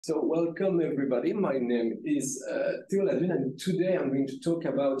So welcome everybody, my name is Théo Ladune, and today I'm going to talk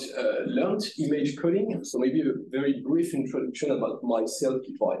about learned image coding. So maybe a very brief introduction about myself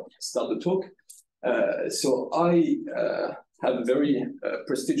before I start the talk. So I have a very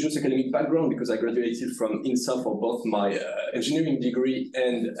prestigious academic background because I graduated from INSA for both my engineering degree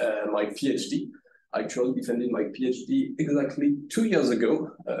and my PhD. I actually defended my PhD exactly 2 years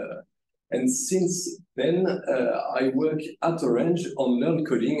ago. And since then, I work at Orange on learned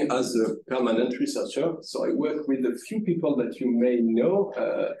coding as a permanent researcher. So I work with a few people that you may know,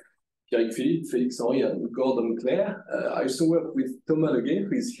 Pierre-Philippe, Félix-Henri, and Gordon Claire. I also work with Thomas Leguet,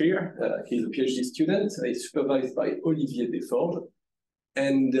 who is here. He's a PhD student. He's supervised by Olivier Desforges.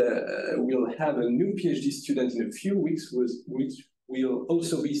 And we'll have a new PhD student in a few weeks, which will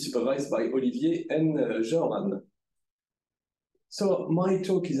also be supervised by Olivier and Jordan. So my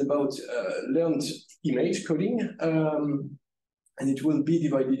talk is about learned image coding, and it will be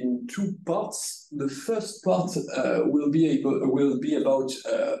divided in two parts. The first part will be about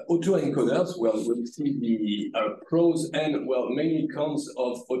autoencoders. Well, we'll see the pros and mainly cons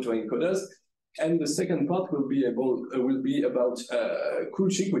of autoencoders. And the second part will be about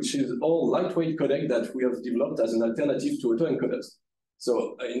Cool-chic, which is all lightweight codec that we have developed as an alternative to autoencoders.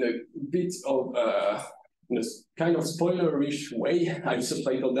 So in a bit of in a kind of spoilerish way, I've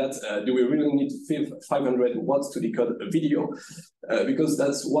subtitled that, do we really need 500 watts to decode a video? Because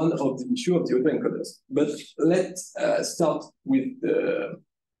that's one of the issues of the autoencoders. But let's start with the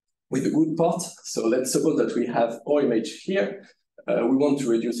good part. So let's suppose that we have our image here. We want to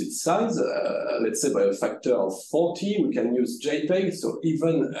reduce its size, let's say by a factor of 40. We can use JPEG. So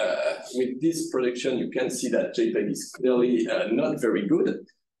even with this projection, you can see that JPEG is clearly not very good.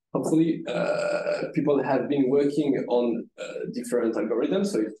 Hopefully, people have been working on different algorithms.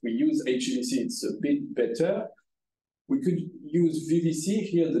 So if we use HEVC, it's a bit better. We could use VVC.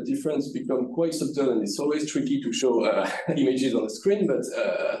 Here, the difference becomes quite subtle, and it's always tricky to show images on the screen, but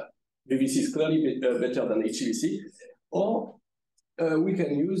VVC is clearly better than HEVC. Or we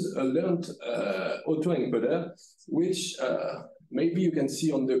can use a learned autoencoder, which maybe you can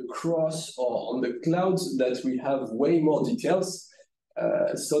see on the cross or on the clouds that we have way more details.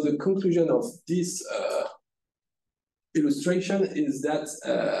 So the conclusion of this illustration is that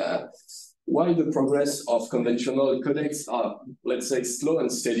while the progress of conventional codecs are, let's say, slow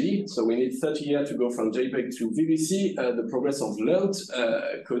and steady, so we need 30 years to go from JPEG to VVC, the progress of learned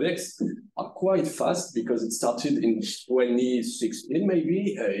codecs are quite fast because it started in 2016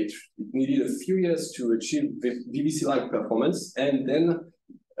 maybe. It needed a few years to achieve VVC-like performance, and then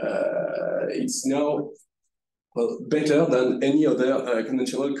it's now better than any other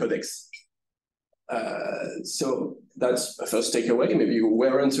conventional codecs. So that's a first takeaway. Maybe you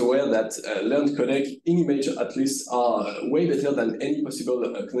weren't aware that learned codec in image at least are way better than any possible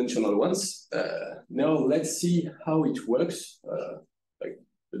conventional ones. Now let's see how it works, like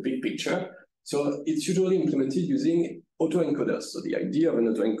the big picture. So it's usually implemented using autoencoders. So the idea of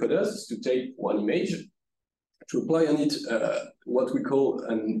an autoencoder is to take one image, to apply on it what we call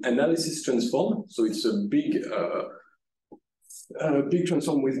an analysis transform. So it's a big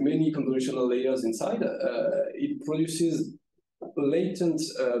transform with many convolutional layers inside. It produces latent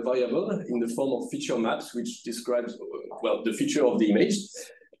variable in the form of feature maps, which describes, the feature of the image.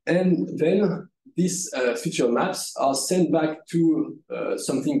 And then these feature maps are sent back to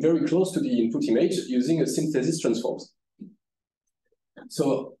something very close to the input image using a synthesis transform.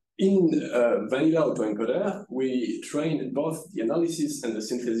 So in vanilla autoencoder, we train both the analysis and the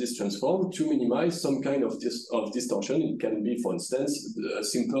synthesis transform to minimize some kind of distortion. It can be, for instance, a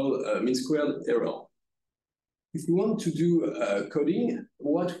simple mean-squared error. If we want to do coding,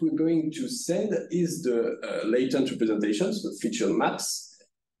 what we're going to send is the latent representations, the feature maps,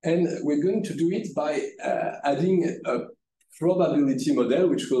 and we're going to do it by adding a probability model,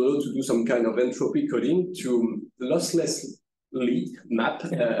 which will allow to do some kind of entropy coding to lossless map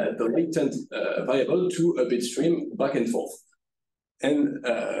the latent variable to a bit stream back and forth. And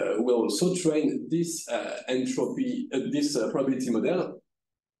we'll also train this probability model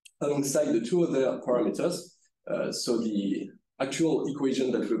alongside the two other parameters. So the actual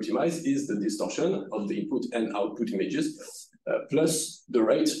equation that we optimize is the distortion of the input and output images, plus the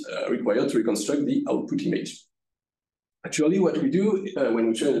rate required to reconstruct the output image. Actually, what we do when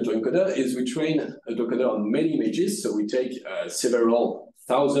we train a autoencoder is we train a autoencoder on many images. So we take several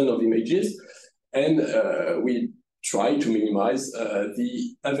thousand of images, and we try to minimize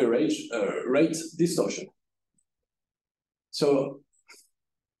the average rate distortion. So,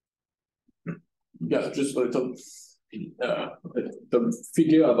 yeah, just a little the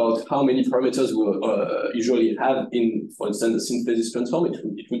figure about how many parameters we'll usually have in, for instance, the synthesis transform.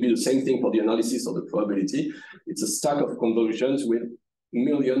 It would be the same thing for the analysis of the probability. It's a stack of convolutions with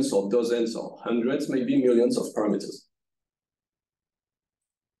millions or dozens or hundreds, maybe millions of parameters.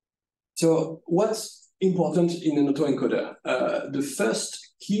 So what's important in an autoencoder? The first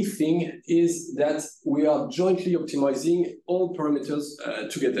key thing is that we are jointly optimizing all parameters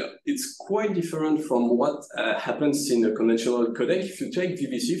together. It's quite different from what happens in a conventional codec. If you take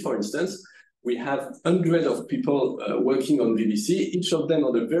VVC, for instance, we have hundreds of people working on VVC, each of them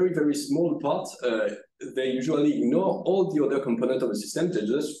on a very, very small part. They usually ignore all the other components of the system. They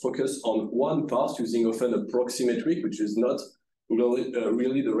just focus on one part using often a proxy metric, which is not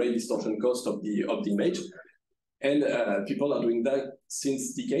really the ray distortion cost of the image. And people are doing that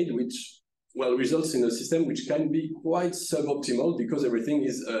since decades, which, well, results in a system which can be quite suboptimal because everything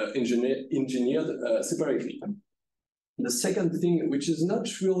is engineered separately. The second thing, which is not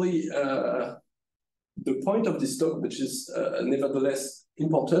really the point of this talk, which is nevertheless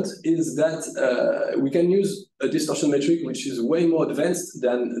important, is that we can use a distortion metric which is way more advanced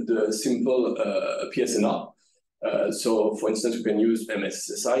than the simple PSNR. So, for instance, we can use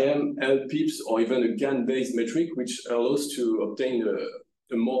MSSIM, LPIPS, or even a GAN-based metric, which allows to obtain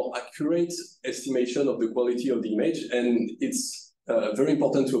a more accurate estimation of the quality of the image. And it's very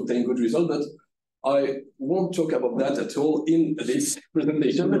important to obtain good results, but I won't talk about that at all in this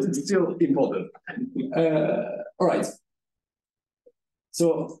presentation, but it's still important. All right.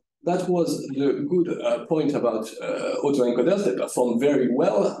 So that was the good point about autoencoders. They perform very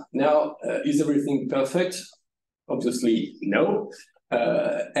well. Now, is everything perfect? Obviously, no.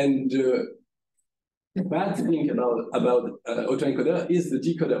 And the bad thing about autoencoder is the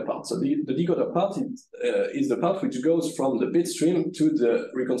decoder part. So the decoder part is the part which goes from the bit stream to the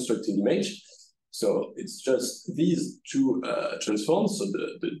reconstructed image. So it's just these two transforms, so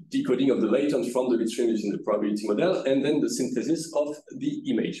the decoding of the latent from the bit stream using the probability model, and then the synthesis of the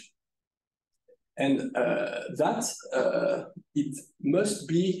image. And it must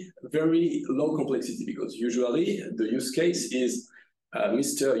be very low complexity, because usually the use case is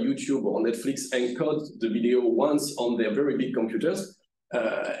Mr. YouTube or Netflix encode the video once on their very big computers,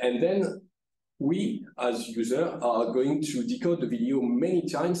 and then we, as user, are going to decode the video many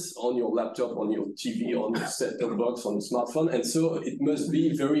times on your laptop, on your TV, on the set-top box, on the smartphone, and so it must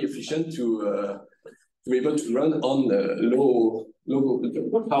be very efficient to be able to run on a low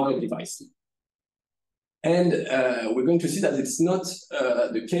power device. And we're going to see that it's not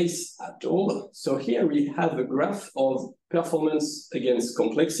the case at all. So here we have a graph of performance against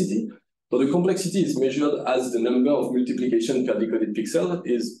complexity. So the complexity is measured as the number of multiplication per decoded pixel,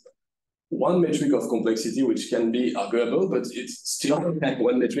 is one metric of complexity, which can be arguable, but it's still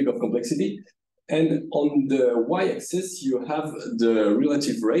one metric of complexity. And on the y-axis, you have the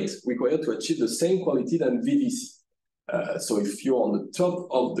relative rate required to achieve the same quality than VVC. So if you're on the top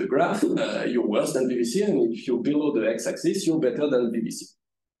of the graph, you're worse than VVC, and if you're below the x-axis, you're better than VVC.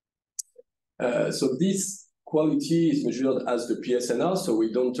 So this quality is measured as the PSNR, so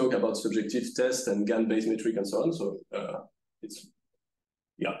we don't talk about subjective test and GAN-based metric and so on. So it's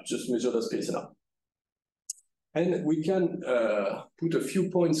just measured as PSNR. And we can put a few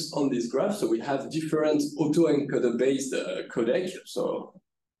points on this graph. So we have different autoencoder-based codec. So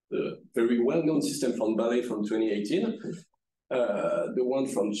the very well-known system from Ballet from 2018, the one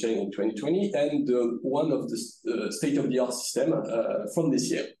from Chain in 2020, and one of the state-of-the-art system from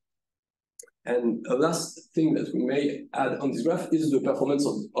this year. And a last thing that we may add on this graph is the performance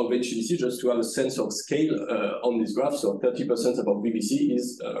of HVC, just to have a sense of scale on this graph. So 30% above VVC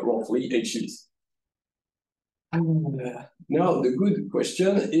is roughly HVC. Now, the good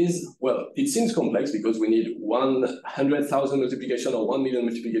question is, well, it seems complex because we need 100,000 multiplication or 1 million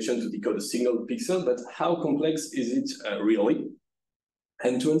multiplication to decode a single pixel, but how complex is it really?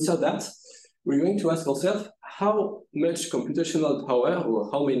 And to answer that, we're going to ask ourselves, how much computational power, or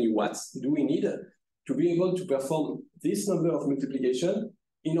how many watts do we need to be able to perform this number of multiplication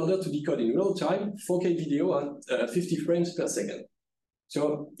in order to decode in real time 4K video at 50 frames per second?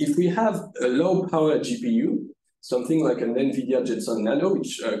 So if we have a low power GPU, something like an NVIDIA Jetson Nano,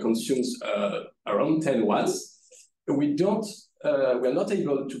 which consumes around 10 watts, we're not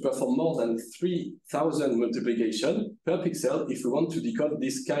able to perform more than 3,000 multiplication per pixel if we want to decode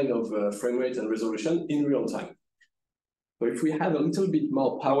this kind of frame rate and resolution in real time. So if we have a little bit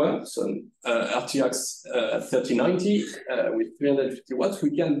more power, so RTX 3090 with 350 watts,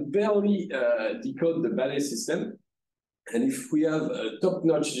 we can barely decode the Ballet system. And if we have a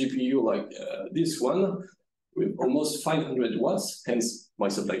top-notch GPU like this one, with almost 500 watts, hence my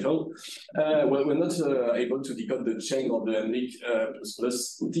subtitle, we're not able to decode the chain of the NIC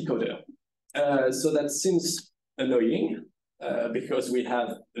plus decoder. So that seems annoying because we have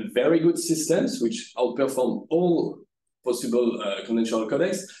very good systems which outperform all possible conventional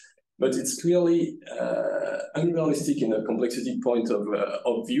codecs, but it's clearly unrealistic in a complexity point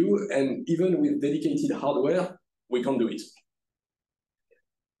of view, and even with dedicated hardware, we can't do it.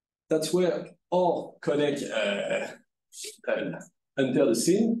 That's where our codec enter the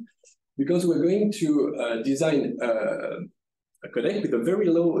scene, because we're going to design a codec with a very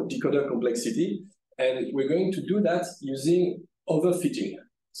low decoder complexity, and we're going to do that using overfitting.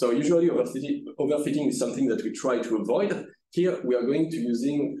 So usually overfitting is something that we try to avoid. Here we are going to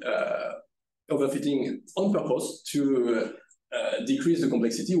using overfitting on purpose to decrease the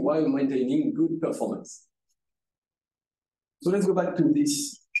complexity while maintaining good performance. So let's go back to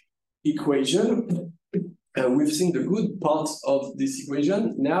this equation. We've seen the good part of this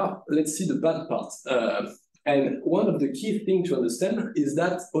equation. Now let's see the bad part. And one of the key things to understand is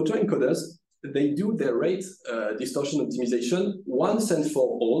that autoencoders, they do their rate distortion optimization once and for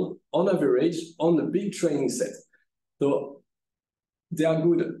all, on average, on a big training set. So they are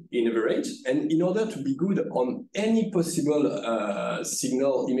good in average, and in order to be good on any possible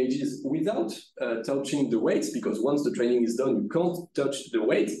signal images without touching the weights, because once the training is done, you can't touch the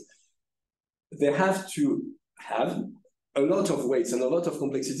weight, they have to have a lot of weights and a lot of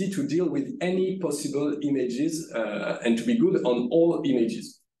complexity to deal with any possible images and to be good on all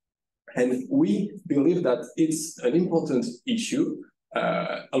images. And we believe that it's an important issue,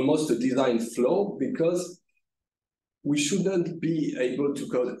 almost a design flaw, because we shouldn't be able to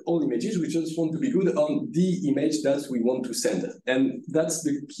code all images. We just want to be good on the image that we want to send. And that's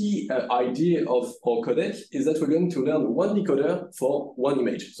the key idea of our codec, is that we're going to learn one decoder for one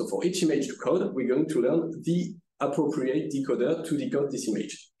image. So for each image to code, we're going to learn the appropriate decoder to decode this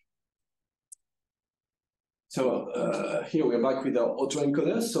image. So here we're back with our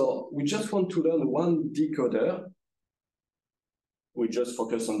autoencoder. So we just want to learn one decoder. We just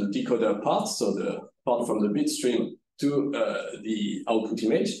focus on the decoder part, so the part from the bit stream to the output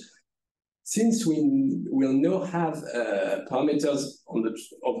image. Since we will now have parameters on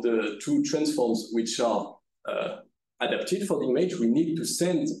of the two transforms which are adapted for the image, we need to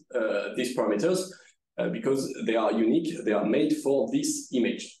send these parameters because they are unique, they are made for this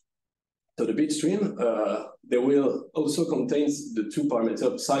image. So the bit stream, they will also contain the two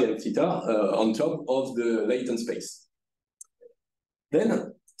parameters psi and theta on top of the latent space.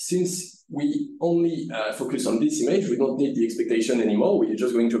 Then, since we only focus on this image, we don't need the expectation anymore. We're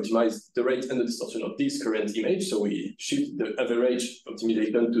just going to optimize the rate and the distortion of this current image. So we shift the average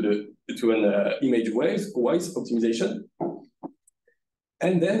optimization to an image-wise optimization.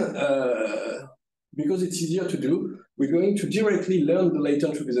 And then, because it's easier to do, we're going to directly learn the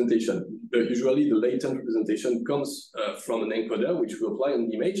latent representation. Usually the latent representation comes from an encoder, which we apply on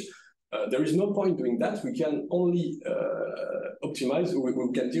the image. There is no point doing that. We can only optimize,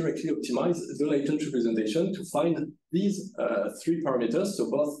 we can directly optimize the latent representation to find these three parameters,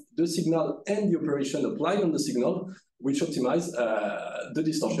 so both the signal and the operation applied on the signal, which optimize the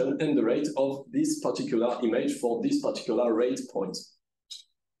distortion and the rate of this particular image for this particular rate point.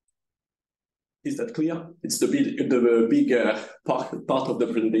 Is that clear? It's the big part of the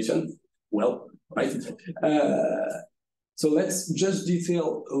presentation. Well, right. So let's just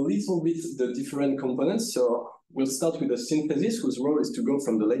detail a little bit the different components. So we'll start with the synthesis, whose role is to go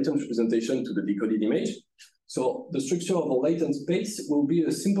from the latent representation to the decoded image. So the structure of a latent space will be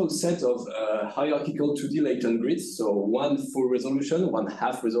a simple set of hierarchical 2D latent grids. So one full resolution, one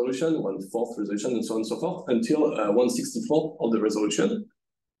half resolution, 1/4 resolution, and so on and so forth, until 1/64 of the resolution.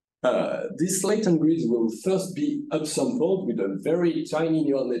 These latent grids will first be upsampled with a very tiny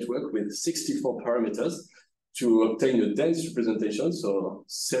neural network with 64 parameters to obtain a dense representation, so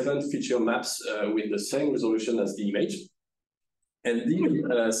 7 feature maps with the same resolution as the image. And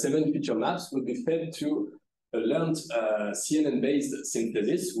these 7 feature maps will be fed to a learned CNN-based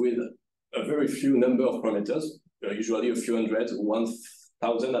synthesis with a very few number of parameters, usually a few hundred,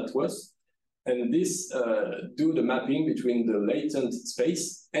 1,000 at worst. And this do the mapping between the latent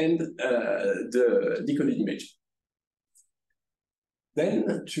space and the decoded image.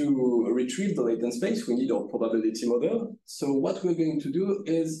 Then, to retrieve the latent space, we need our probability model. So what we're going to do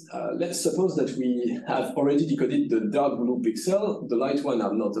is, let's suppose that we have already decoded the dark blue pixel, the light one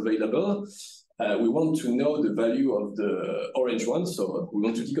are not available. We want to know the value of the orange one, so we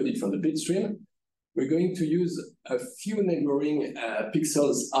want to decode it from the bit stream. We're going to use a few neighboring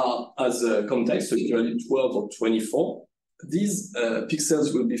pixels as a context, so usually 12 or 24. these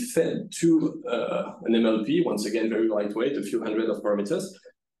pixels will be fed to an MLP, once again, very lightweight, a few hundred of parameters.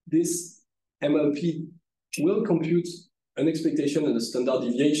 This MLP will compute an expectation and a standard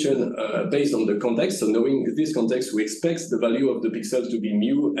deviation based on the context. So knowing this context, we expect the value of the pixels to be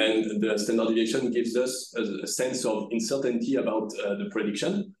mu, and the standard deviation gives us a sense of uncertainty about the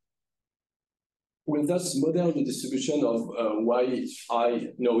prediction. We'll thus model the distribution of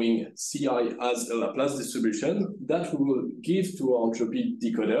yi knowing ci as a Laplace distribution that we will give to our entropy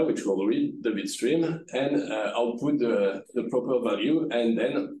decoder, which will read the bit stream and output the proper value, and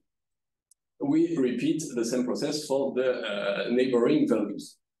then we repeat the same process for the neighboring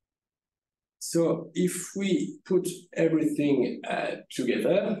values. So if we put everything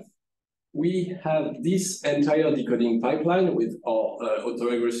together, we have this entire decoding pipeline with our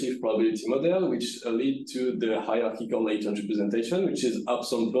autoregressive probability model, which lead to the hierarchical latent representation, which is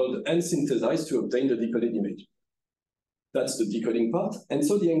upsampled and synthesized to obtain the decoded image. That's the decoding part. And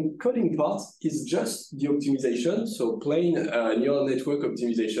so the encoding part is just the optimization, so plain neural network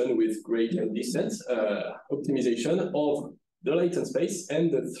optimization with gradient descent, optimization of the latent space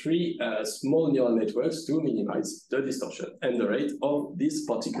and the three small neural networks to minimize the distortion and the rate of this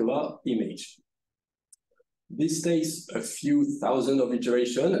particular image. This takes a few thousand of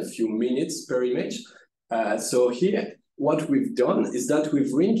iterations, a few minutes per image. So here, what we've done is that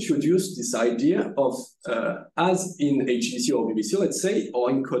we've reintroduced this idea of, as in HVC or VVC, let's say,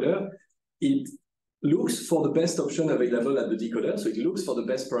 our encoder, it looks for the best option available at the decoder. So it looks for the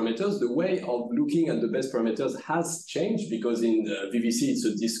best parameters. The way of looking at the best parameters has changed because in VVC, it's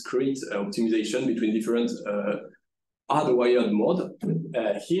a discrete optimization between different hardwired mode.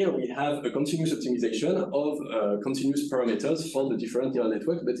 Here we have a continuous optimization of continuous parameters for the different neural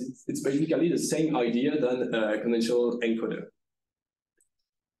networks, but it's basically the same idea than a conventional encoder.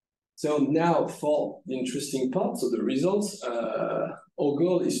 So now for the interesting part, so the results, our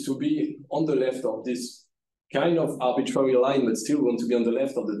goal is to be on the left of this kind of arbitrary line, but still want to be on the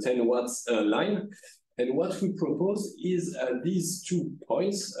left of the 10 watts line. And what we propose is these 2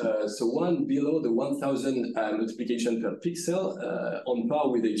 points, so one below the 1000 multiplication per pixel on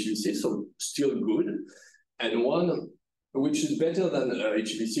par with HVC, so still good, and one which is better than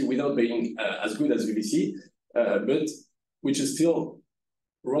HVC without being as good as VVC, but which is still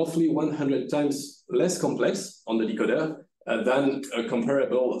roughly 100 times less complex on the decoder than a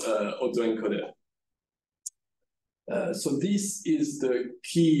comparable autoencoder. So this is the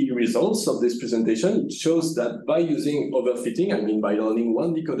key results of this presentation. It shows that by using overfitting, I mean by learning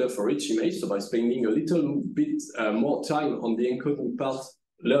one decoder for each image, so by spending a little bit more time on the encoding part,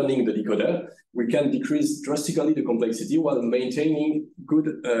 learning the decoder, we can decrease drastically the complexity while maintaining good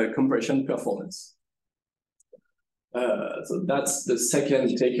compression performance. So that's the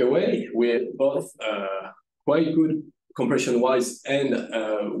second takeaway. We're both quite good compression-wise and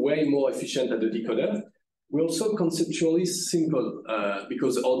way more efficient at the decoder. We're also conceptually simple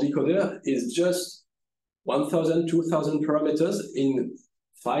because our decoder is just 1,000, 2,000 parameters in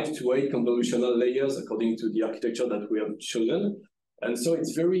 5 to 8 convolutional layers according to the architecture that we have chosen. And so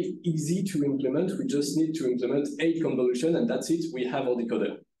it's very easy to implement. We just need to implement 8 convolution and that's it, we have our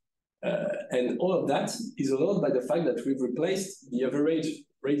decoder. And all of that is allowed by the fact that we've replaced the average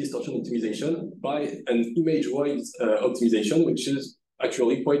rate distortion optimization by an image-wise optimization, which is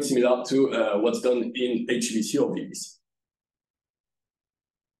actually quite similar to what's done in HVC or VVC.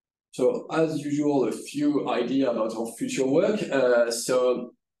 So as usual, a few ideas about our future work.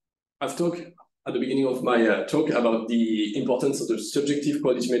 So I've talked at the beginning of my talk about the importance of the subjective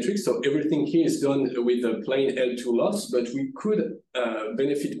quality metrics. So everything here is done with a plain L2 loss, but we could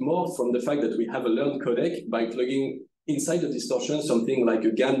benefit more from the fact that we have a learned codec by plugging inside the distortion something like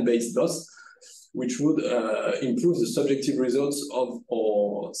a GAN-based loss, which would improve the subjective results of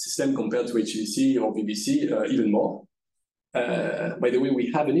our system compared to HVC or VVC even more. By the way,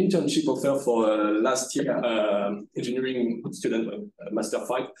 we have an internship offer for last year engineering student, Master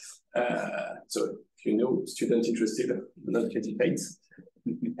 5. So if you know students interested, do not hesitate.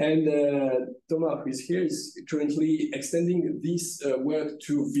 And Thomas, who is here, is currently extending this work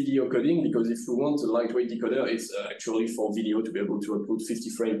to video coding, because if we want a lightweight decoder, it's actually for video to be able to output 50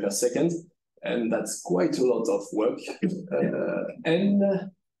 frames per second. And that's quite a lot of work.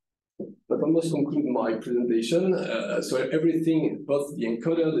 But almost conclude my presentation. So everything, both the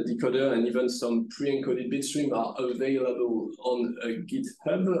encoder, the decoder, and even some pre-encoded bitstream are available on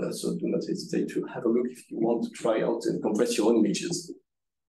GitHub. So do not hesitate to have a look if you want to try out and compress your own images.